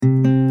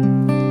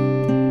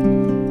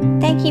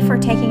Thank you for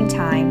taking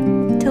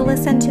time to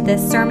listen to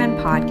this sermon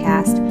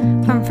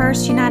podcast from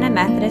First United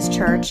Methodist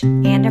Church,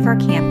 Andover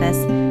campus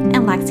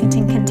in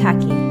Lexington,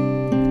 Kentucky.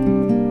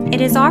 It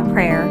is our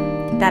prayer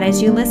that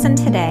as you listen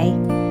today,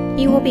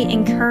 you will be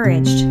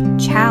encouraged,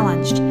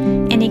 challenged,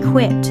 and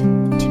equipped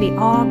to be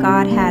all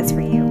God has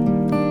for you.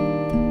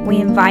 We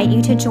invite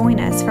you to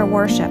join us for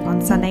worship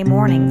on Sunday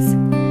mornings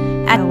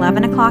at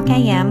 11 o'clock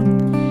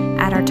a.m.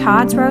 at our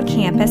Todd's Road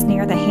campus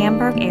near the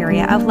Hamburg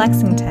area of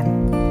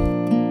Lexington.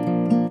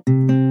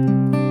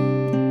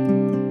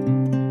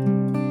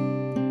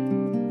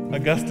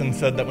 Augustine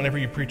said that whenever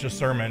you preach a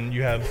sermon,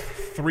 you have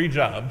three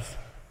jobs: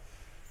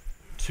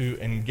 to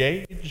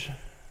engage,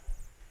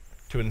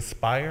 to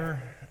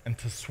inspire, and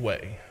to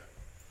sway.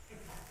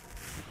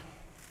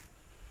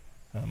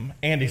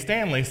 Andy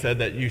Stanley said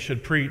that you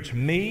should preach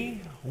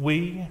me,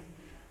 we,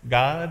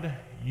 God,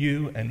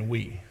 you, and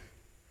we.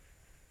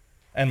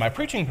 And my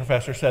preaching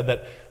professor said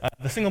that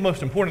the single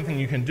most important thing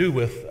you can do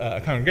with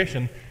a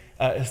congregation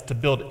is to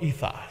build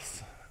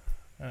ethos.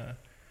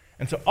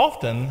 And so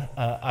often,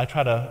 I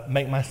try to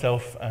make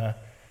myself,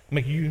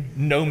 make you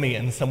know me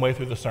in some way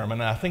through the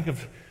sermon. And I think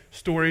of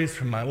stories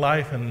from my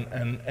life,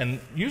 and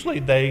usually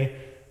they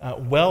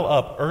well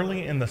up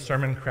early in the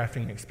sermon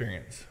crafting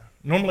experience.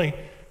 Normally,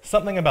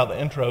 something about the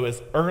intro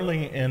is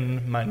early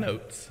in my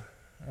notes.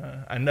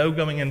 I know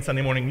going in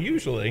Sunday morning,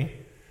 usually,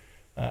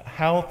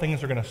 how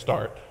things are going to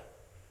start.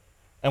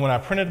 And when I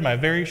printed my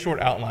very short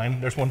outline,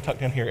 there's one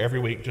tucked in here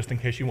every week, just in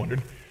case you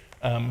wondered.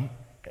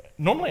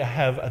 Normally I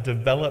have a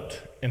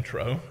developed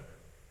intro,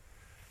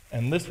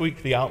 and this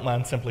week the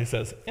outline simply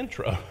says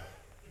intro.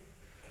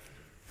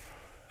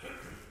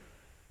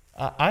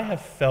 I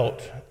have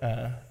felt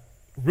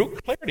real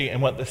clarity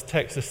in what this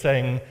text is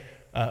saying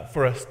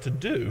for us to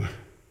do,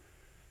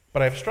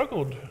 but I've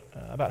struggled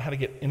about how to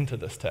get into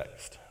this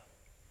text.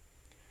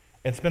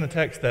 It's been a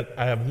text that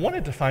I have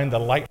wanted to find the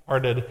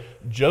lighthearted,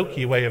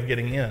 jokey way of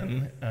getting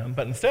in,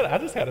 but instead I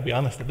just had to be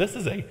honest that this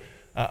is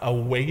a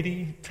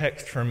weighty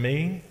text for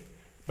me,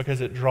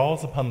 because it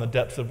draws upon the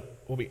depths of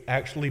what we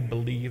actually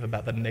believe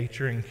about the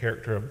nature and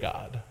character of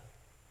God.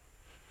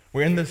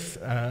 We're in this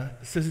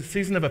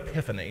season of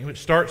Epiphany, which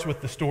starts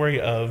with the story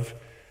of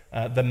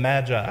the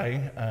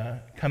Magi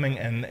coming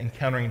and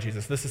encountering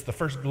Jesus. This is the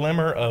first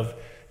glimmer of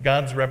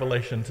God's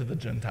revelation to the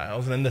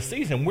Gentiles. And in this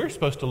season, we're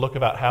supposed to look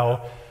about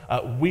how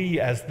we,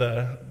 as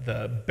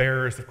the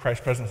bearers of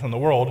Christ's presence in the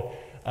world,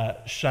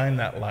 shine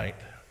that light.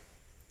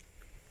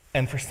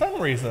 And for some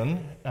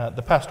reason,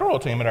 the pastoral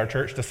team at our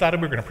church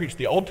decided we were going to preach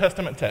the Old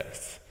Testament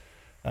texts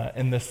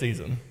in this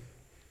season.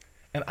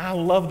 And I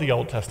love the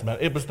Old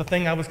Testament. It was the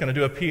thing I was going to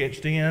do a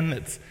PhD in.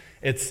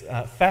 It's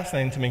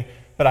fascinating to me,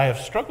 but I have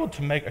struggled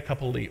to make a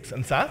couple leaps.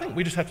 And so I think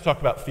we just have to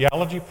talk about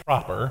theology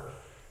proper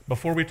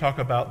before we talk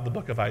about the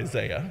book of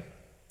Isaiah.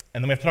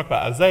 And then we have to talk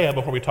about Isaiah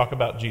before we talk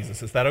about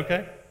Jesus. Is that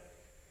okay?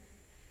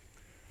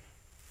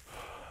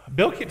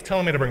 Bill keeps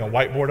telling me to bring a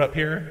whiteboard up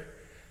here.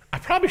 I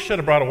probably should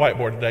have brought a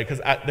whiteboard today, because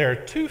there are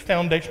two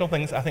foundational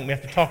things I think we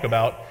have to talk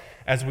about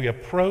as we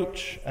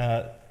approach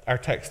our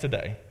text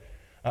today.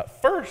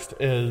 First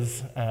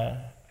is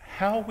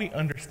how we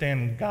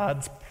understand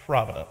God's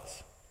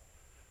providence.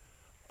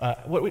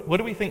 What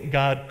do we think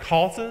God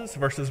causes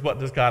versus what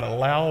does God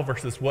allow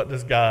versus what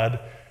does God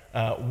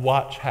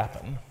watch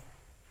happen?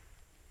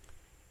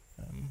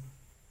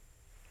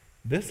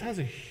 This has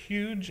a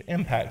huge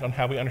impact on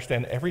how we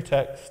understand every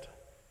text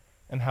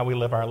and how we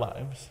live our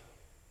lives.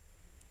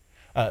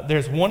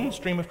 There's one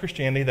stream of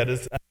Christianity that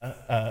is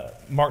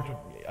marked,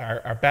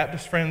 our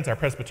Baptist friends, our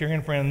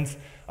Presbyterian friends,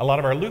 a lot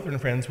of our Lutheran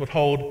friends would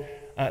hold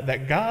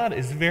that God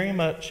is very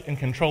much in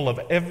control of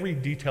every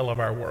detail of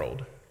our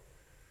world.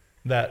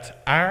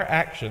 That our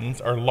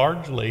actions are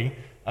largely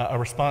a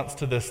response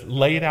to this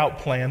laid out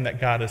plan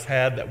that God has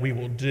had that we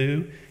will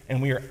do,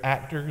 and we are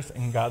actors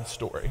in God's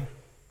story.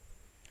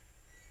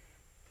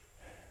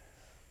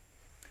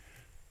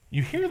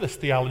 You hear this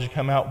theology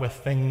come out with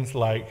things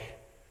like,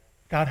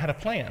 God had a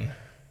plan,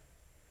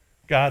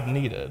 God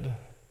needed,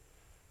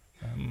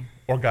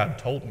 or God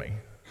told me.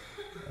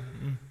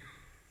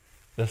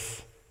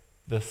 This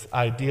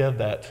idea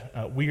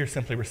that we are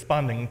simply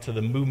responding to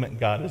the movement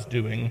God is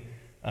doing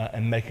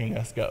and making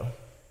us go.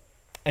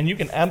 And you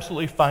can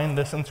absolutely find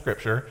this in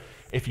Scripture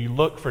if you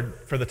look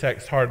for the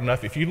text hard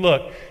enough. If you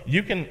look,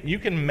 you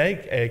can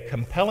make a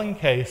compelling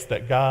case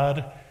that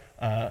God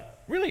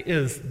really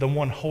is the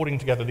one holding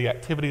together the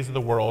activities of the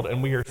world,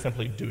 and we are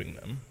simply doing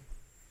them.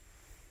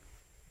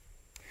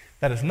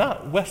 That is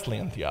not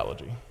Wesleyan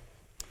theology.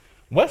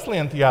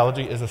 Wesleyan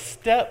theology is a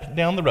step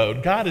down the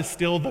road. God is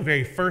still the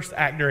very first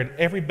actor in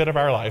every bit of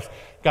our life.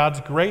 God's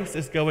grace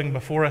is going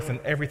before us in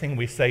everything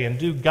we say and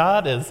do.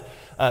 God is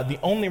the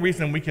only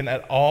reason we can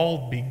at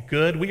all be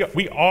good.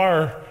 We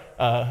are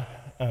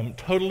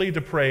totally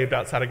depraved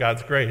outside of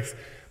God's grace,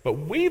 but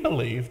we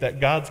believe that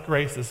God's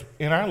grace is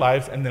in our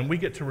lives, and then we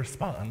get to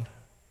respond.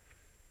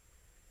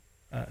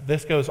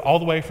 This goes all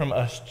the way from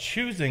us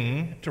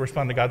choosing to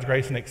respond to God's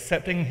grace and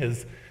accepting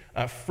His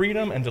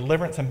freedom and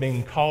deliverance and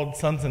being called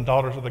sons and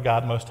daughters of the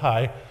God Most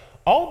High,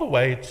 all the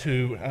way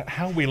to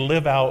how we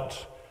live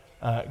out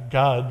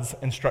God's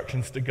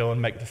instructions to go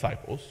and make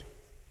disciples.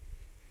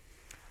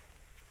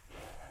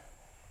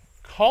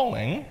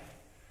 Calling,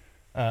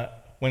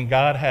 when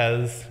God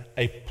has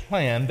a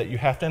plan that you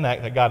have to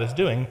enact that God is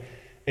doing,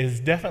 is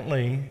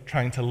definitely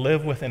trying to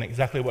live within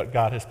exactly what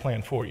God has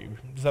planned for you.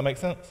 Does that make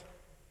sense?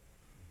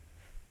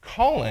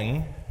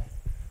 Calling,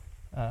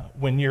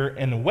 when you're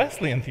in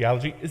Wesleyan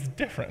theology, is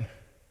different.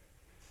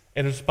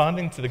 It is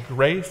responding to the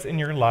grace in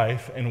your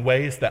life in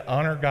ways that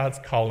honor God's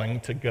calling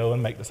to go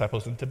and make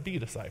disciples and to be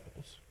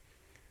disciples.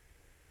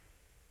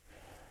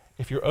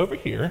 If you're over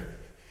here,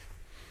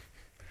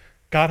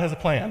 God has a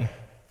plan,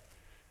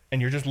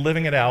 and you're just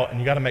living it out, and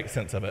you got to make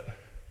sense of it.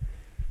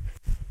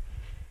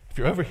 If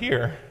you're over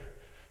here,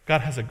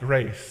 God has a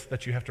grace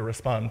that you have to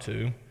respond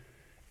to,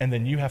 and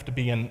then you have to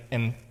be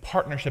in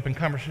partnership and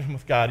conversation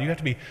with God. You have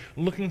to be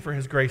looking for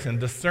his grace and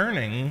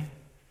discerning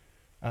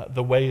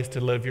the ways to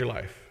live your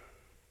life.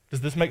 Does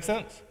this make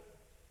sense?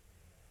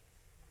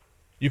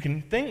 You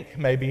can think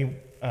maybe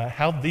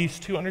how these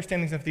two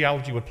understandings of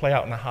theology would play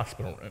out in a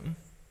hospital room.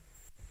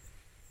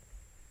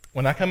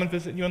 When I come and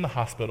visit you in the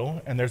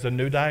hospital and there's a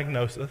new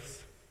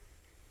diagnosis,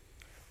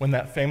 when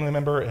that family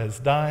member is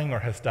dying or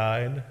has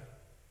died,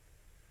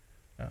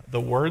 the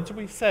words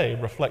we say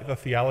reflect the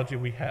theology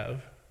we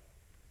have.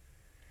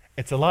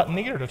 It's a lot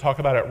neater to talk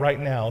about it right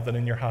now than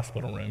in your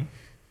hospital room.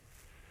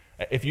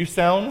 If you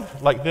sound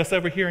like this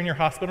over here in your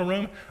hospital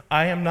room,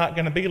 I am not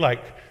going to be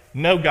like,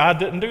 no, God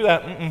didn't do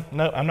that.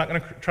 No, I'm not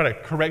going to try to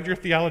correct your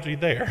theology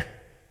there.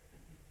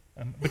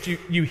 But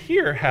you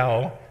hear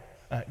how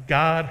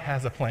God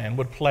has a plan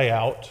would play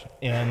out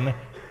in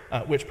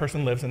which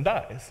person lives and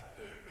dies,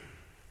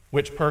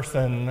 which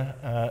person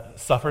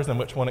suffers and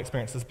which one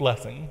experiences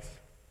blessings.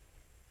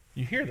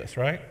 You hear this,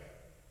 right?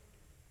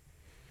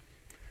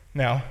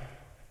 Now,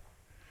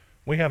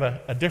 we have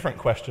a different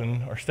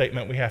question or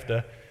statement we have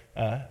to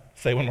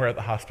say when we're at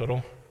the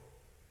hospital.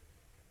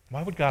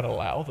 Why would God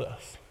allow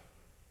this?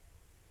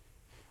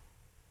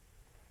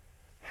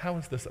 How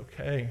is this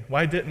okay?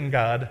 Why didn't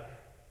God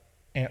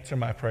answer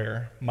my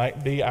prayer?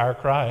 Might be our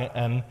cry,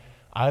 and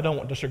I don't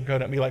want to sugarcoat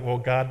it and be like, well,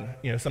 God,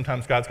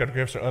 sometimes God's got to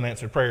give us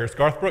unanswered prayers.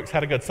 Garth Brooks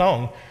had a good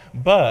song,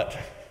 but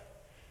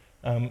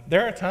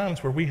there are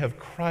times where we have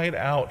cried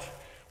out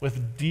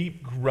with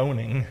deep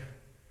groaning,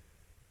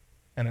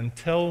 and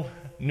until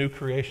new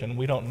creation,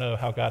 we don't know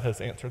how God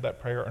has answered that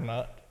prayer or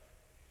not.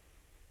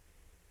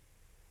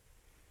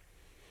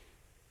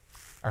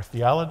 Our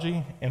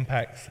theology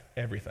impacts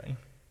everything.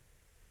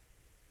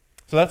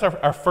 So that's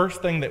our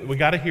first thing that we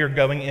got to hear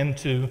going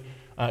into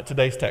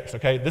today's text,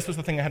 okay? This was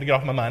the thing I had to get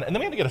off my mind. And then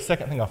we had to get a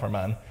second thing off our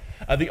mind.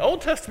 The Old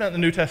Testament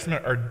and the New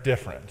Testament are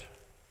different.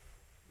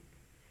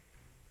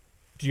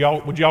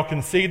 Would y'all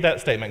concede that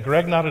statement?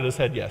 Greg nodded his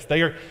head yes.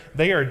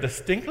 They are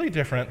distinctly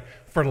different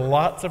for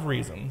lots of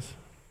reasons.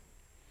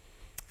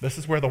 This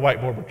is where the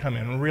whiteboard would come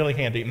in really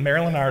handy.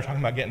 Marilyn and I are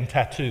talking about getting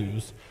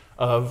tattoos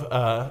of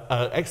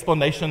an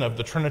explanation of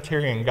the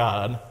Trinitarian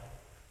God.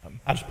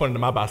 I just pointed to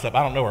my bicep.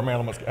 I don't know where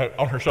Marilyn was,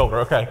 on her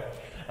shoulder, okay.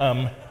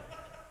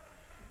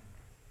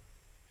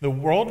 The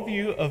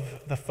worldview of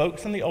the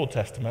folks in the Old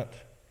Testament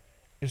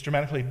is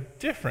dramatically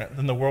different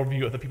than the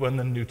worldview of the people in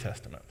the New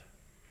Testament.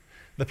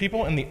 The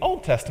people in the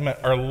Old Testament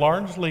are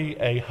largely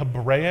a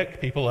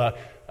Hebraic people,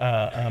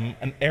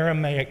 an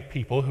Aramaic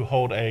people who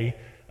hold a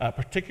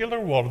particular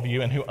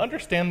worldview and who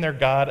understand their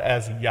God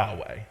as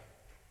Yahweh.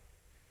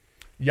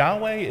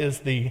 Yahweh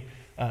is the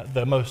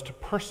most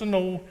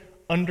personal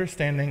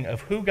understanding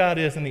of who God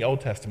is in the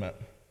Old Testament.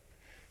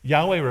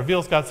 Yahweh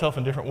reveals God's self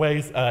in different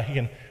ways. He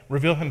can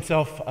reveal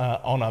himself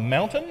on a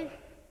mountain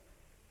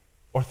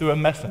or through a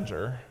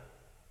messenger,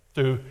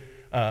 through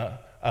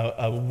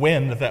a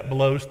wind that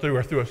blows through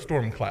or through a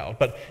storm cloud.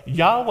 But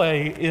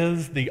Yahweh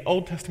is the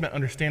Old Testament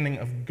understanding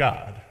of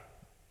God.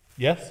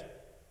 Yes?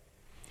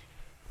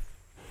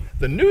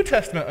 The New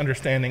Testament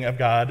understanding of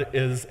God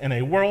is in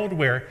a world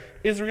where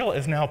Israel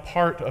is now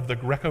part of the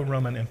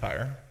Greco-Roman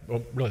Empire.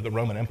 Well, really the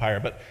Roman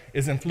Empire, but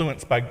is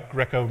influenced by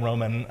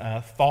Greco-Roman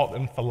thought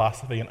and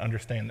philosophy and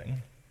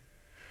understanding.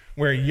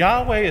 Where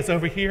Yahweh is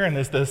over here and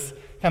is this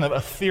kind of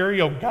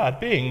ethereal God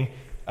being,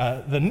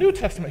 the New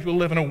Testament people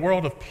live in a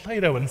world of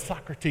Plato and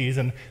Socrates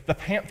and the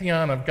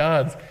pantheon of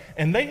gods,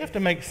 and they have to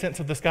make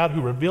sense of this God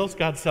who reveals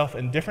God's self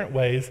in different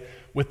ways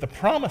with the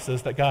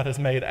promises that God has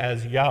made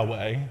as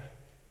Yahweh.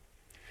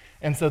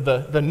 And so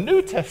the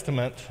New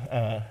Testament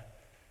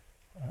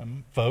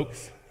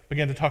folks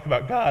begin to talk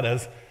about God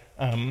as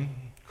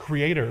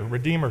Creator,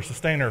 Redeemer,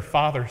 Sustainer,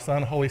 Father,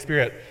 Son, Holy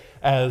Spirit,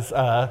 as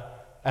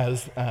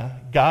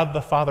God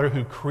the Father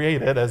who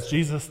created, as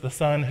Jesus the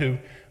Son who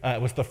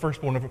was the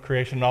firstborn of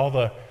creation,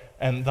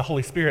 and the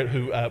Holy Spirit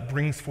who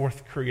brings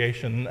forth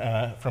creation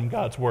from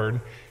God's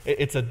Word.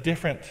 It's a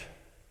different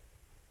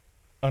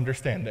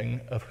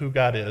understanding of who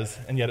God is,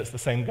 and yet it's the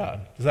same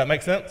God. Does that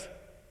make sense?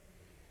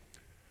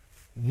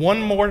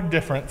 One more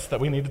difference that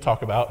we need to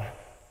talk about,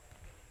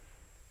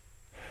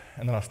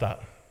 and then I'll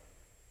stop.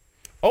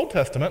 Old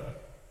Testament,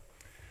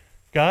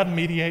 God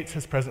mediates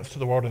his presence to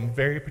the world in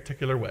very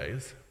particular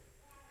ways.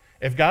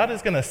 If God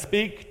is going to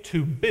speak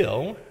to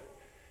Bill,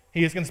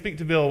 He is going to speak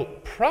to Bill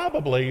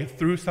probably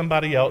through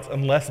somebody else,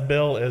 unless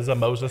Bill is a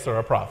Moses or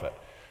a prophet.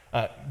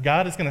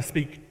 God is going to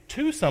speak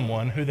to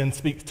someone who then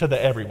speaks to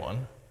the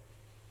everyone.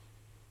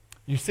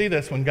 You see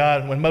this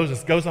when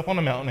Moses goes up on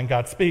a mountain and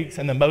God speaks,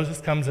 and then Moses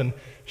comes and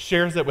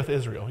shares it with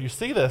Israel. You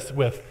see this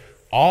with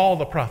all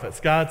the prophets.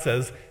 God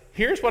says,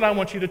 here's what I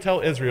want you to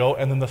tell Israel,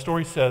 and then the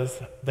story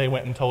says they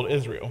went and told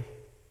Israel.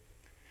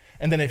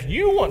 And then if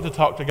you want to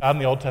talk to God in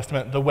the Old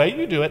Testament, the way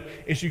you do it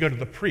is you go to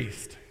the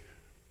priest.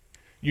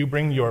 You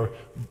bring your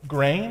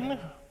grain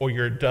or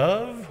your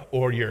dove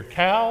or your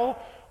cow,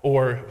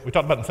 or we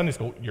talked about in Sunday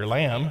school, your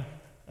lamb,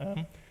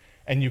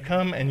 and you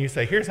come and you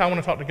say, here's how I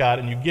want to talk to God,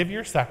 and you give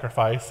your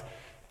sacrifice,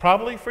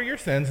 probably for your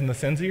sins and the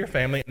sins of your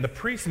family, and the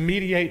priest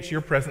mediates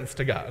your presence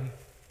to God.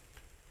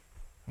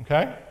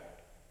 Okay?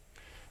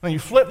 Then you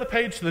flip the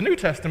page to the New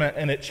Testament,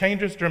 and it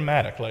changes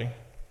dramatically.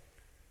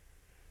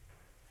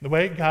 The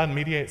way God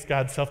mediates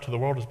God's self to the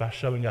world is by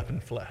showing up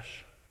in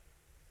flesh.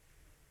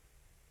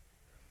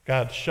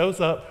 God shows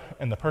up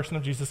in the person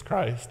of Jesus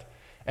Christ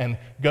and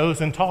goes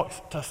and talks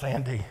to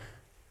Sandy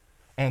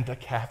and to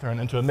Catherine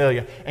and to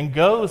Amelia, and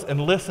goes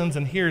and listens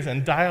and hears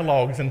and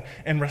dialogues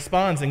and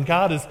responds, and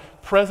God is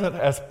present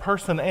as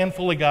person and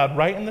fully God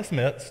right in this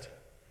midst.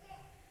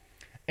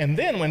 And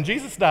then when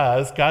Jesus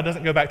dies, God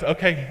doesn't go back to,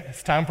 okay,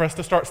 it's time for us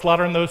to start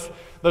slaughtering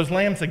those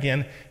lambs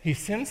again. He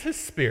sends his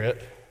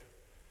Spirit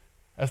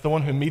as the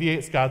one who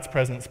mediates God's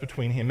presence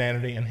between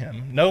humanity and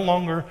him. No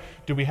longer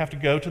do we have to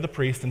go to the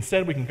priest.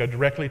 Instead, we can go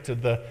directly to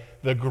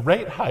the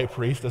great high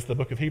priest, as the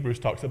book of Hebrews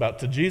talks about,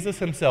 to Jesus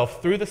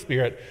himself through the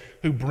Spirit,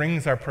 who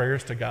brings our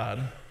prayers to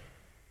God.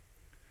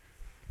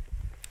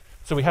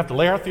 So we have to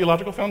lay our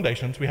theological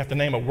foundations. We have to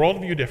name a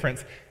worldview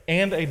difference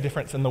and a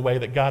difference in the way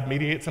that God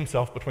mediates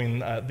himself between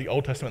the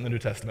Old Testament and the New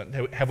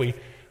Testament. Have we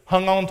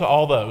hung on to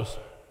all those?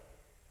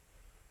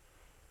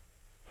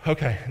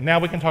 Okay, now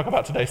we can talk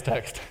about today's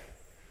text.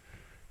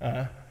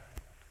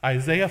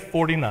 Isaiah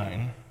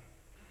 49.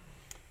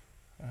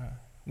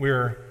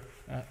 We're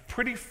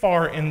pretty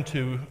far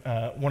into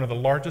one of the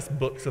largest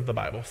books of the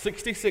Bible,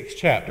 66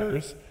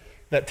 chapters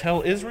that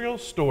tell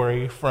Israel's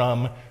story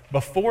from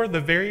before the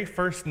very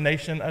first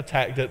nation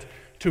attacked it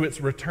to its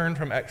return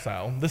from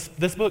exile.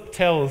 This book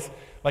tells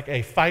like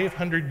a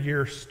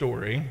 500-year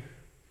story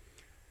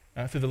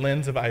through the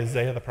lens of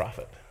Isaiah the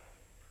prophet.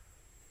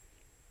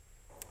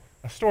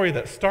 A story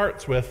that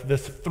starts with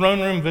this throne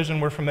room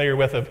vision we're familiar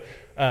with of,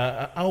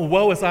 oh,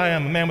 woe is I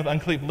am a man with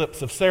unclean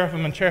lips, of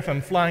seraphim and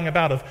cherubim flying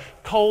about, of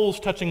coals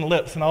touching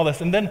lips and all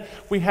this. And then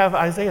we have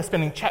Isaiah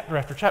spending chapter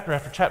after chapter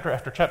after chapter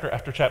after chapter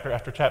after chapter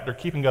after chapter,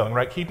 keeping going,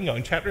 right? Keeping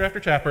going, chapter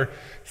after chapter,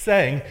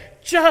 saying,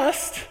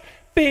 just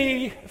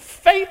be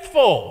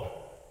faithful.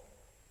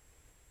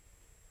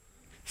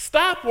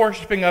 Stop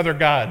worshiping other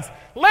gods.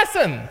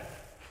 Listen.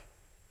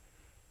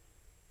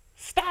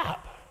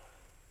 Stop.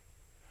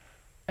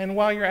 And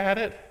while you're at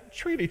it,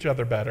 treat each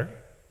other better.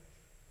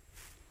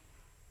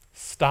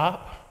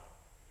 Stop,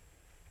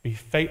 be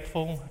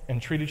faithful,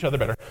 and treat each other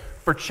better.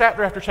 For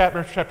chapter after chapter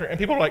after chapter, and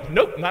people are like,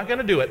 nope, not going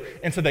to do it.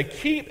 And so they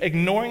keep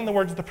ignoring the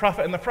words of the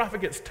prophet, and the prophet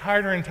gets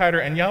tighter and tighter,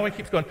 and Yahweh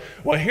keeps going,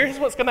 well, here's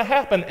what's going to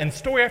happen. And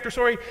story after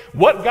story,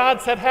 what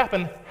God said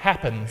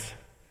happens.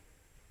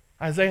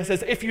 Isaiah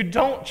says, if you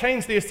don't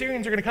change, the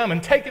Assyrians are going to come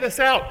and take us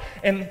out.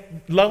 And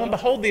lo and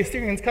behold, the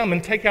Assyrians come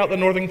and take out the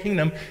northern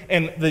kingdom,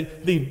 and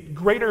the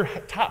greater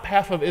top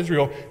half of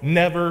Israel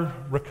never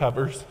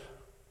recovers.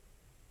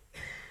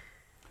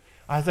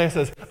 Isaiah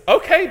says,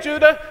 okay,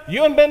 Judah,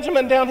 you and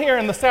Benjamin down here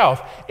in the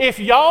south, if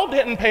y'all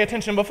didn't pay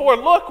attention before,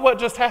 look what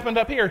just happened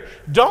up here.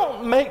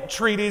 Don't make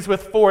treaties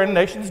with foreign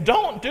nations.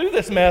 Don't do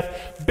this mess.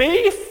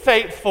 Be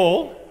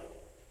faithful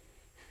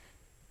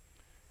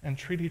and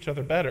treat each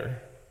other better,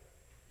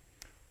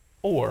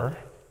 or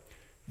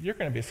you're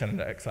going to be sent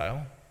into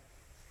exile.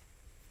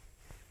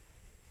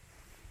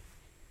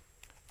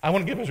 I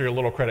want to give Israel a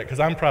little credit because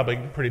I'm probably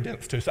pretty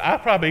dense too. So I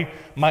probably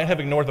might have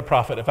ignored the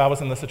prophet if I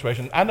was in this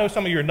situation. I know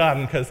some of you are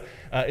nodding because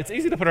it's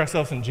easy to put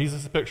ourselves in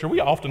Jesus' picture.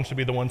 We often should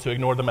be the ones who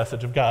ignore the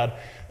message of God.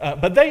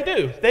 But they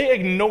do. They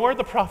ignore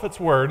the prophet's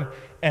word,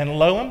 and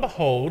lo and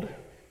behold,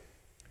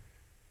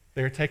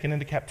 they're taken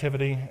into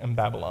captivity in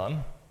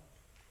Babylon.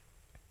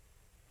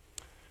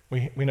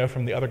 We know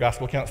from the other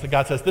gospel accounts that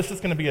God says this is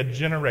going to be a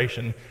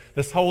generation.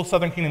 This whole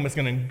southern kingdom is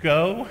going to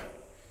go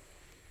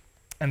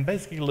and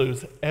basically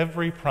lose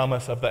every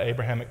promise of the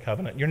Abrahamic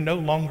covenant. You're no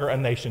longer a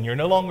nation. You're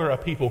no longer a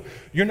people.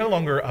 You're no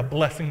longer a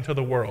blessing to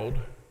the world.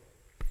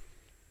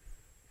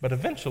 But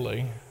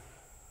eventually,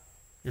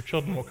 your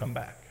children will come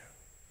back.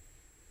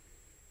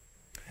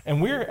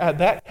 And we're at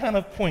that kind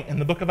of point in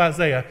the book of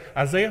Isaiah,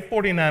 Isaiah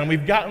 49.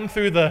 We've gotten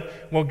through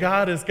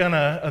God is going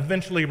to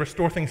eventually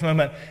restore things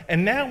moment.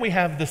 And now we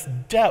have this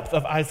depth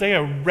of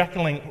Isaiah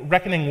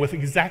reckoning with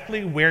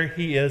exactly where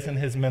he is in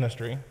his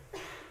ministry.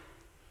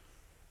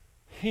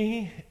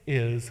 He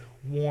is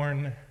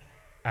worn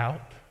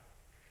out.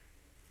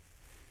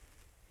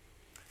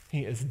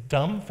 He is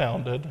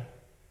dumbfounded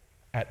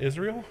at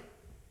Israel.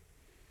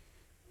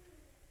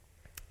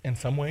 In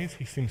some ways,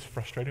 he seems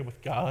frustrated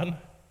with God.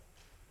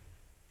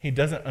 He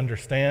doesn't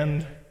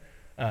understand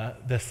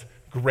this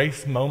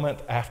grace moment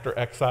after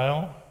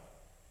exile.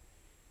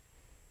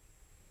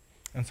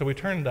 And so we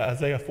turn to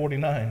Isaiah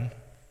 49.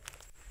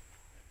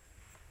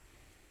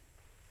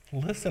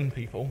 Listen,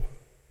 people.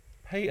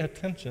 Pay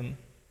attention.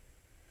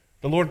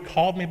 The Lord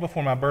called me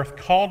before my birth,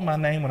 called my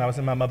name when I was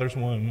in my mother's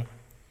womb.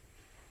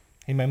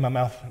 He made my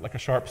mouth like a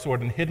sharp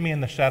sword and hid me in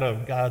the shadow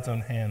of God's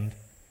own hand.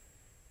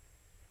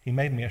 He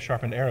made me a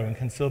sharpened arrow and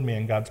concealed me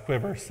in God's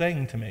quiver,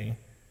 saying to me,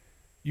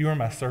 "You are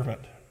my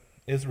servant,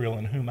 Israel,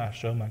 in whom I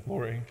show my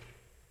glory."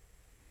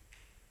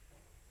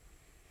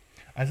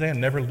 Isaiah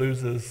never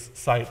loses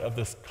sight of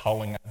this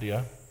calling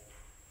idea.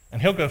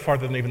 And he'll go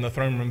farther than even the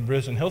throne room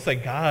vision. He'll say,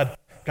 God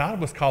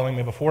was calling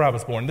me before I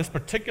was born. This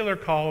particular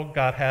call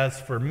God has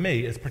for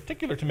me is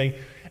particular to me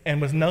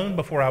and was known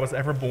before I was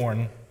ever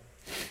born.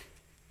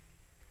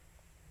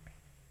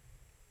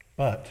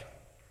 But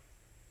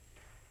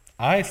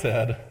I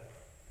said,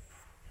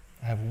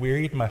 I have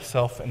wearied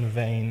myself in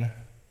vain.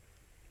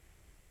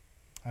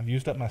 I've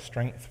used up my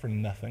strength for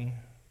nothing.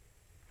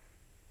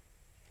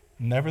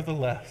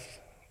 Nevertheless,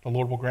 the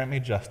Lord will grant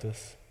me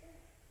justice.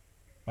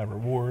 My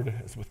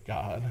reward is with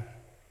God.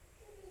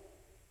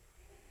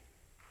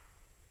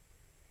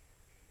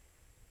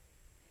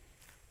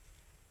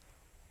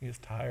 He is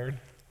tired.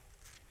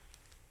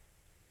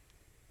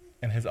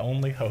 And his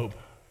only hope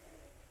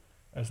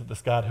is that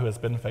this God who has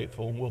been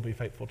faithful will be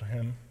faithful to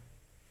him.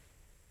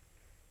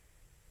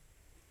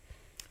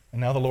 And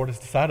now the Lord has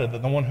decided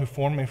that the one who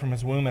formed me from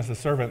his womb as a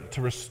servant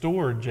to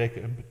restore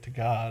Jacob to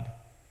God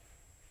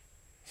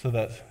so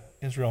that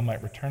Israel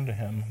might return to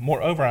him.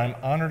 Moreover, I am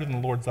honored in the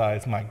Lord's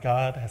eyes. My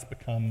God has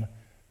become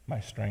my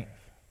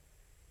strength.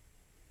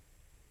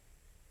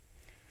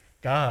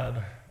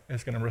 God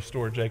is going to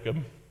restore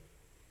Jacob.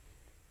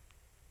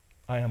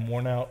 I am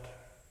worn out.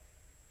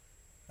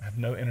 I have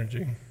no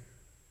energy.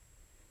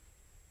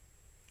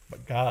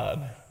 But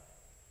God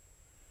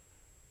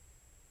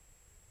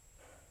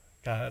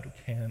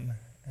can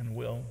and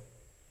will.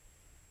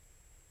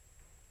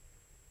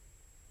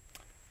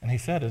 And he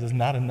said, it is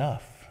not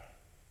enough,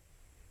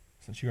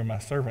 since you are my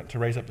servant, to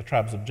raise up the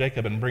tribes of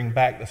Jacob and bring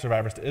back the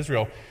survivors to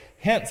Israel.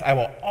 Hence, I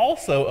will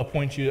also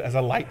appoint you as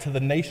a light to the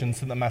nations,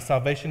 so that my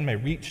salvation may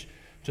reach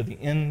to the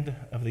end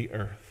of the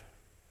earth.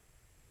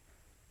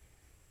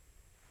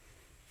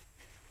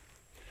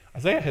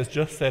 Isaiah has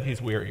just said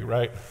he's weary,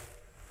 right?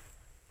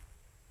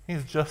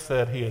 He's just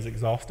said he is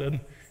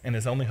exhausted, and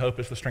his only hope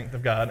is the strength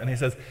of God. And he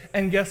says,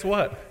 and guess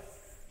what?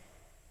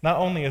 Not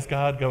only is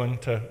God going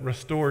to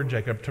restore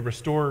Jacob, to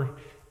restore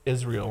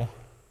Israel,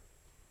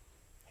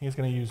 he's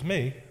going to use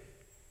me,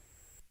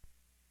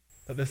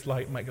 that this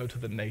light might go to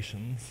the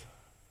nations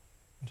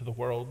and to the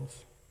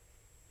worlds.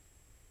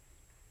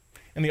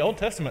 In the Old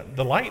Testament,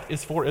 the light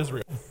is for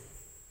Israel.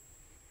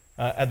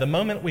 At the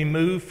moment we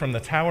move from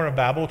the Tower of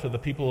Babel to the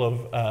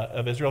people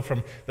of Israel,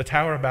 from the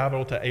Tower of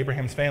Babel to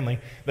Abraham's family,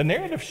 the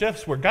narrative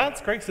shifts where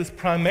God's grace is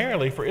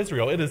primarily for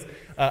Israel. It is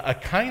a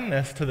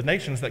kindness to the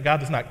nations that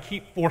God does not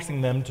keep forcing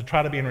them to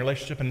try to be in a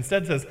relationship, and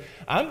instead says,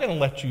 I'm going to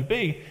let you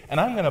be, and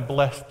I'm going to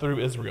bless through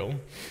Israel.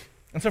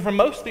 And so for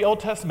most of the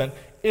Old Testament,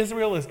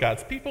 Israel is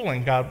God's people,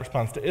 and God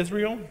responds to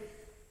Israel.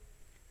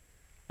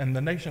 And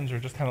the nations are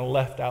just kind of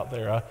left out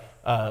there,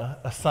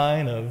 a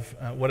sign of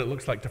what it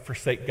looks like to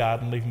forsake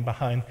God and leave him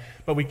behind.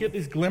 But we get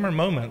these glimmer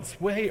moments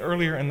way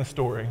earlier in the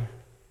story.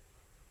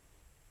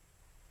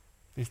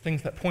 These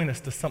things that point us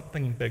to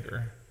something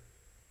bigger.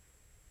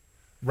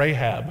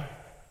 Rahab,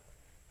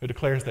 who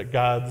declares that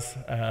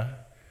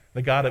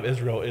the God of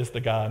Israel is the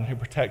God who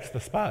protects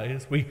the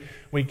spies.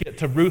 We get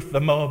to Ruth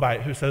the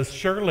Moabite, who says,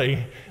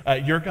 surely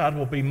your God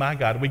will be my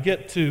God. We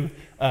get to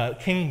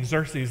King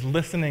Xerxes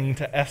listening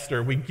to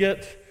Esther. We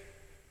get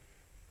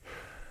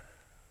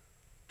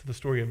to the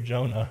story of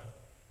Jonah,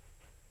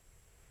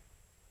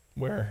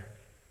 where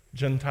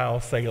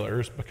Gentile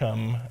sailors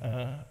become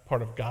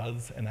part of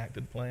God's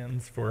enacted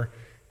plans for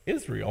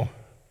Israel,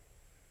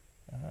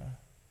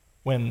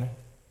 when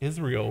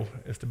Israel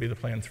is to be the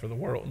plans for the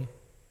world.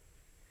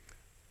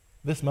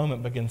 This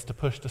moment begins to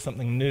push to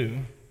something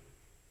new.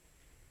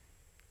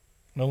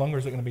 No longer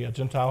is it going to be a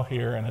Gentile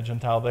here and a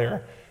Gentile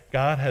there.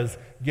 God has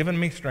given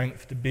me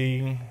strength to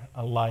be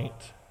a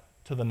light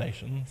to the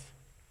nations.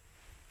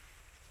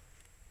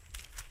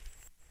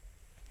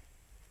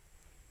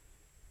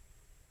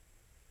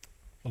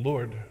 The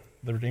Lord,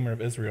 the Redeemer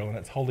of Israel and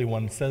its Holy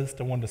One, says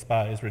to one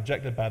despised,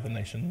 rejected by the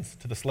nations,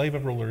 to the slave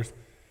of rulers,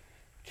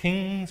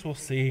 kings will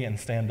see and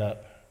stand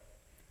up.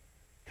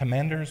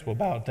 Commanders will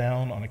bow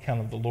down on account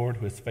of the Lord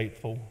who is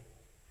faithful,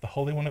 the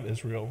Holy One of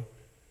Israel,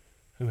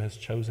 who has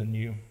chosen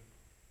you.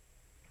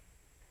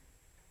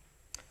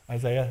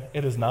 Isaiah,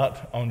 it is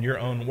not on your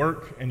own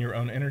work and your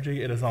own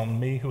energy. It is on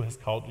me who has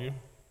called you.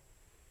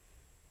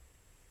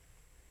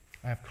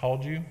 I have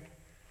called you.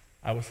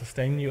 I will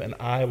sustain you, and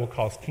I will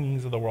cause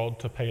kings of the world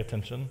to pay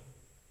attention.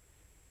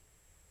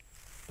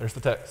 There's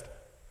the text.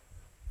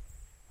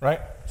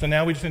 Right? So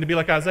now we just need to be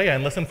like Isaiah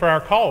and listen for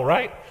our call,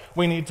 right?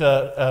 We need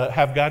to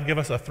have God give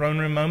us a throne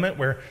room moment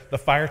where the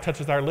fire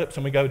touches our lips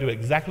and we go do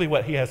exactly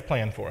what he has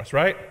planned for us,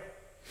 right?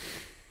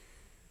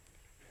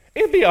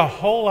 It'd be a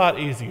whole lot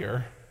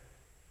easier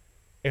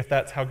if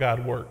that's how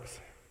God works.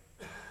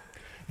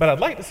 But I'd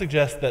like to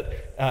suggest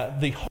that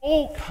the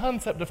whole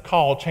concept of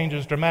call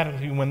changes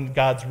dramatically when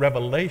God's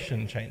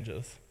revelation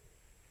changes.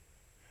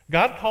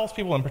 God calls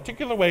people in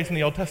particular ways in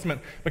the Old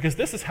Testament because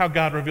this is how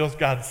God reveals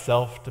God's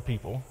self to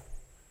people.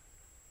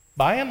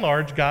 By and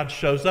large, God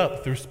shows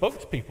up through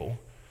spokespeople,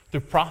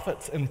 through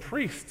prophets and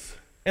priests.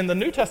 In the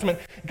New Testament,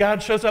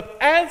 God shows up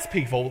as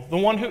people, the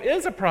one who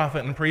is a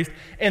prophet and priest,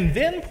 and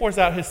then pours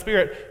out his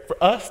Spirit for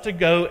us to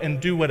go and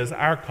do what is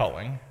our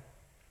calling.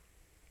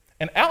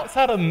 And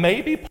outside of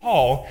maybe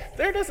Paul,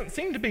 there doesn't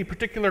seem to be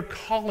particular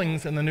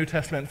callings in the New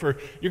Testament for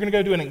you're going to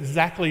go do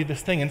exactly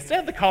this thing.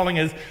 Instead, the calling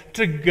is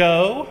to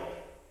go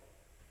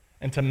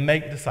and to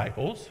make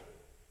disciples.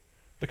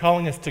 The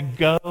calling is to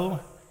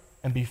go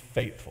and be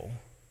faithful.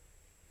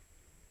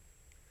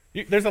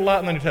 There's a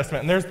lot in the New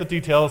Testament, and there's the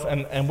details,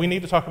 and we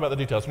need to talk about the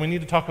details. We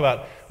need to talk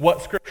about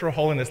what scriptural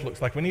holiness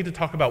looks like. We need to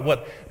talk about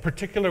what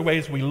particular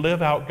ways we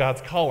live out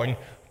God's calling.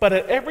 But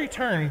at every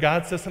turn,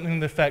 God says something to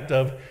the effect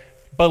of,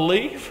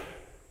 believe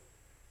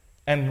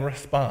and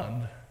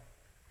respond.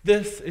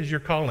 This is your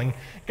calling.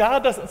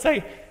 God doesn't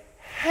say,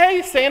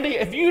 hey, Sandy,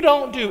 if you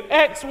don't do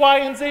X, Y,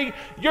 and Z,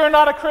 you're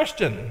not a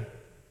Christian.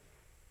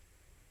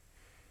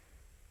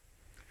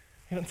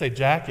 He doesn't say,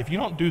 Jack, if you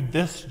don't do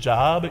this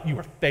job, you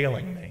are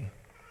failing me.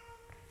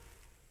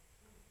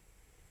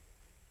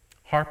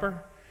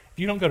 Harper, if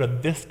you don't go to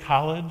this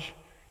college,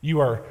 you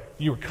are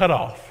cut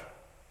off.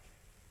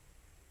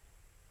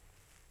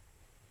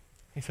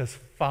 He says,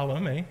 follow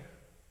me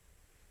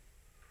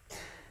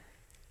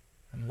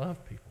and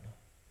love people.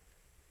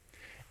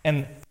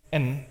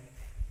 And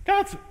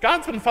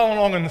God's been following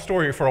along in the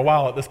story for a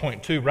while at this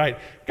point too, right?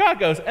 God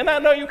goes, and I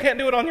know you can't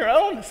do it on your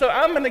own, so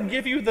I'm going to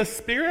give you the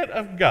Spirit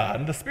of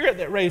God, the Spirit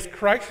that raised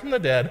Christ from the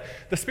dead,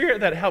 the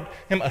Spirit that helped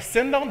him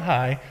ascend on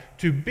high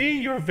to be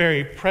your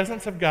very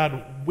presence of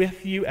God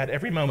with you at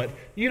every moment.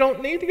 You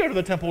don't need to go to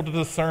the temple to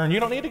discern.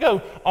 You don't need to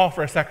go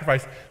offer a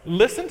sacrifice.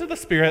 Listen to the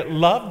Spirit,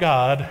 love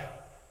God,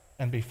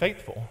 and be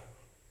faithful.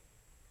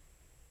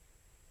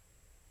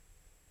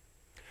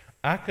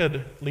 I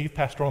could leave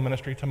pastoral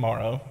ministry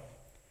tomorrow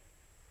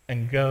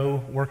and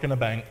go work in a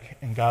bank,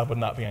 and God would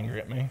not be angry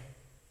at me.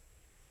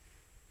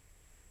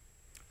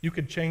 You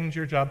could change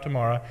your job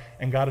tomorrow,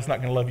 and God is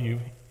not going to love you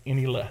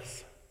any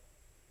less.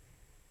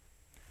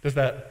 Does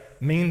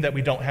that mean that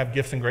we don't have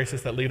gifts and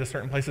graces that lead us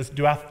certain places?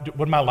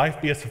 Would my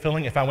life be as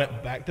fulfilling if I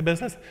went back to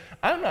business?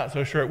 I'm not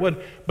so sure it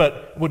would.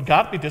 But would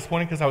God be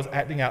disappointed because I was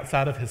acting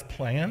outside of his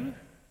plan?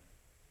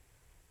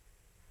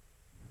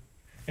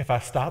 If I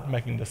stopped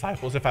making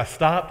disciples, if I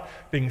stopped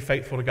being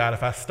faithful to God,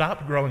 if I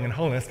stopped growing in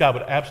holiness, God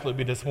would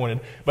absolutely be disappointed.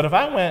 But if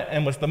I went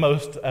and was the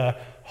most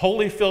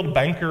holy-filled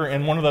banker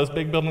in one of those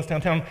big buildings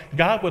downtown,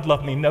 God would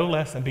love me no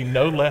less and be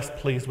no less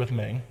pleased with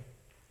me.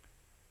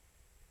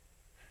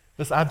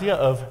 This idea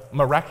of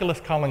miraculous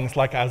callings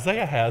like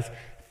Isaiah has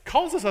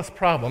causes us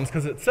problems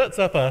because it sets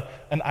up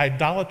an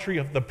idolatry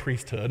of the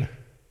priesthood.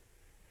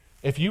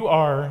 If you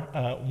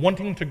are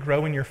wanting to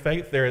grow in your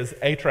faith, there is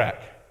a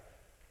track.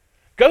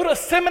 Go to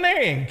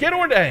seminary and get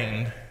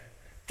ordained.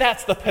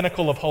 That's the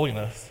pinnacle of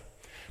holiness.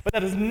 But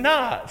that is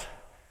not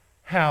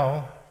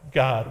how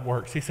God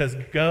works. He says,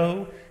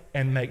 go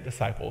and make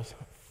disciples.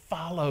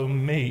 Follow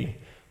me.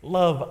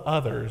 Love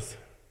others.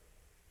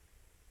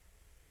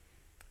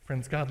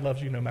 Friends, God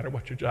loves you no matter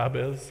what your job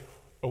is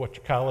or what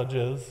your college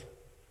is.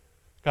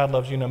 God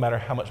loves you no matter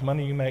how much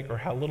money you make or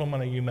how little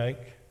money you make.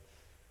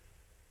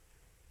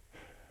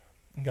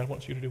 And God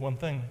wants you to do one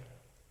thing.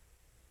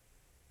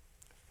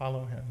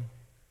 Follow him.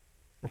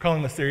 We're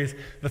calling this series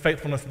The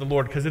Faithfulness of the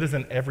Lord because it is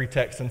in every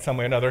text in some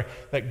way or another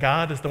that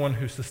God is the one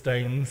who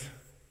sustains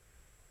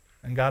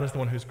and God is the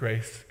one whose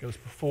grace goes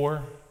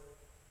before,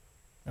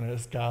 and it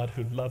is God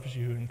who loves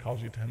you and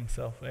calls you to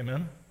himself.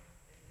 Amen?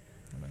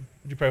 Amen.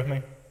 Would you pray with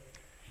me?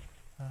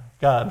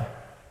 God,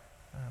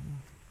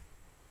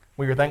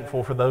 we are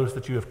thankful for those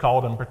that you have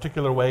called in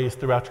particular ways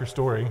throughout your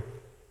story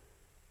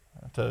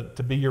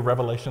to be your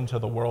revelation to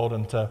the world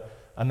and to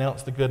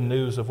announce the good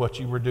news of what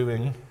you were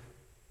doing.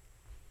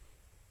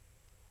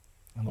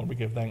 And Lord, we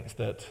give thanks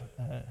that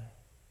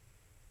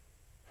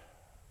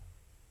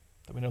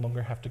we no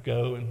longer have to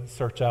go and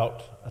search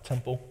out a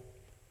temple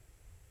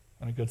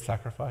and a good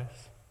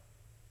sacrifice.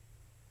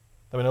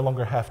 That we no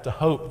longer have to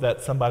hope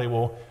that somebody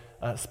will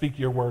speak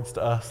your words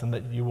to us and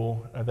that they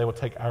will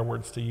take our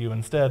words to you.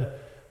 Instead,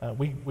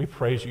 we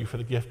praise you for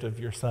the gift of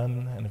your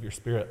Son and of your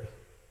Spirit.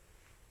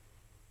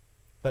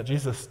 That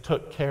Jesus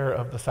took care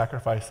of the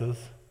sacrifices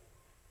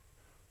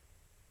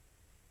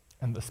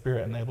and the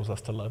Spirit enables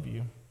us to love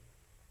you.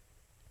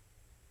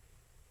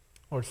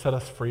 Lord, set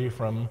us free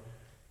from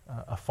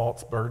a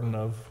false burden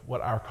of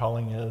what our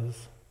calling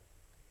is,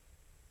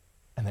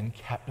 and then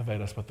captivate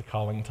us with the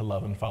calling to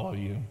love and follow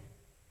you,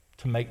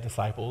 to make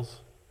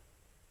disciples,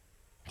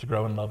 to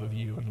grow in love of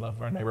you and love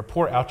of our neighbor.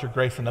 Pour out your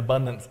grace in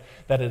abundance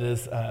that it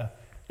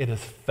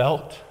is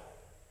felt,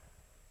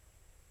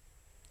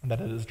 and that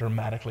it is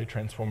dramatically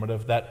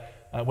transformative,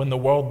 that when the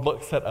world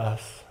looks at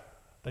us,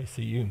 they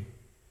see you.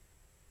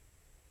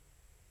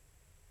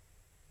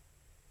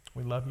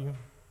 We love you,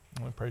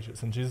 and we praise you.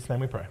 It's in Jesus' name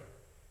we pray.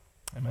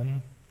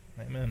 Amen.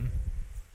 Amen.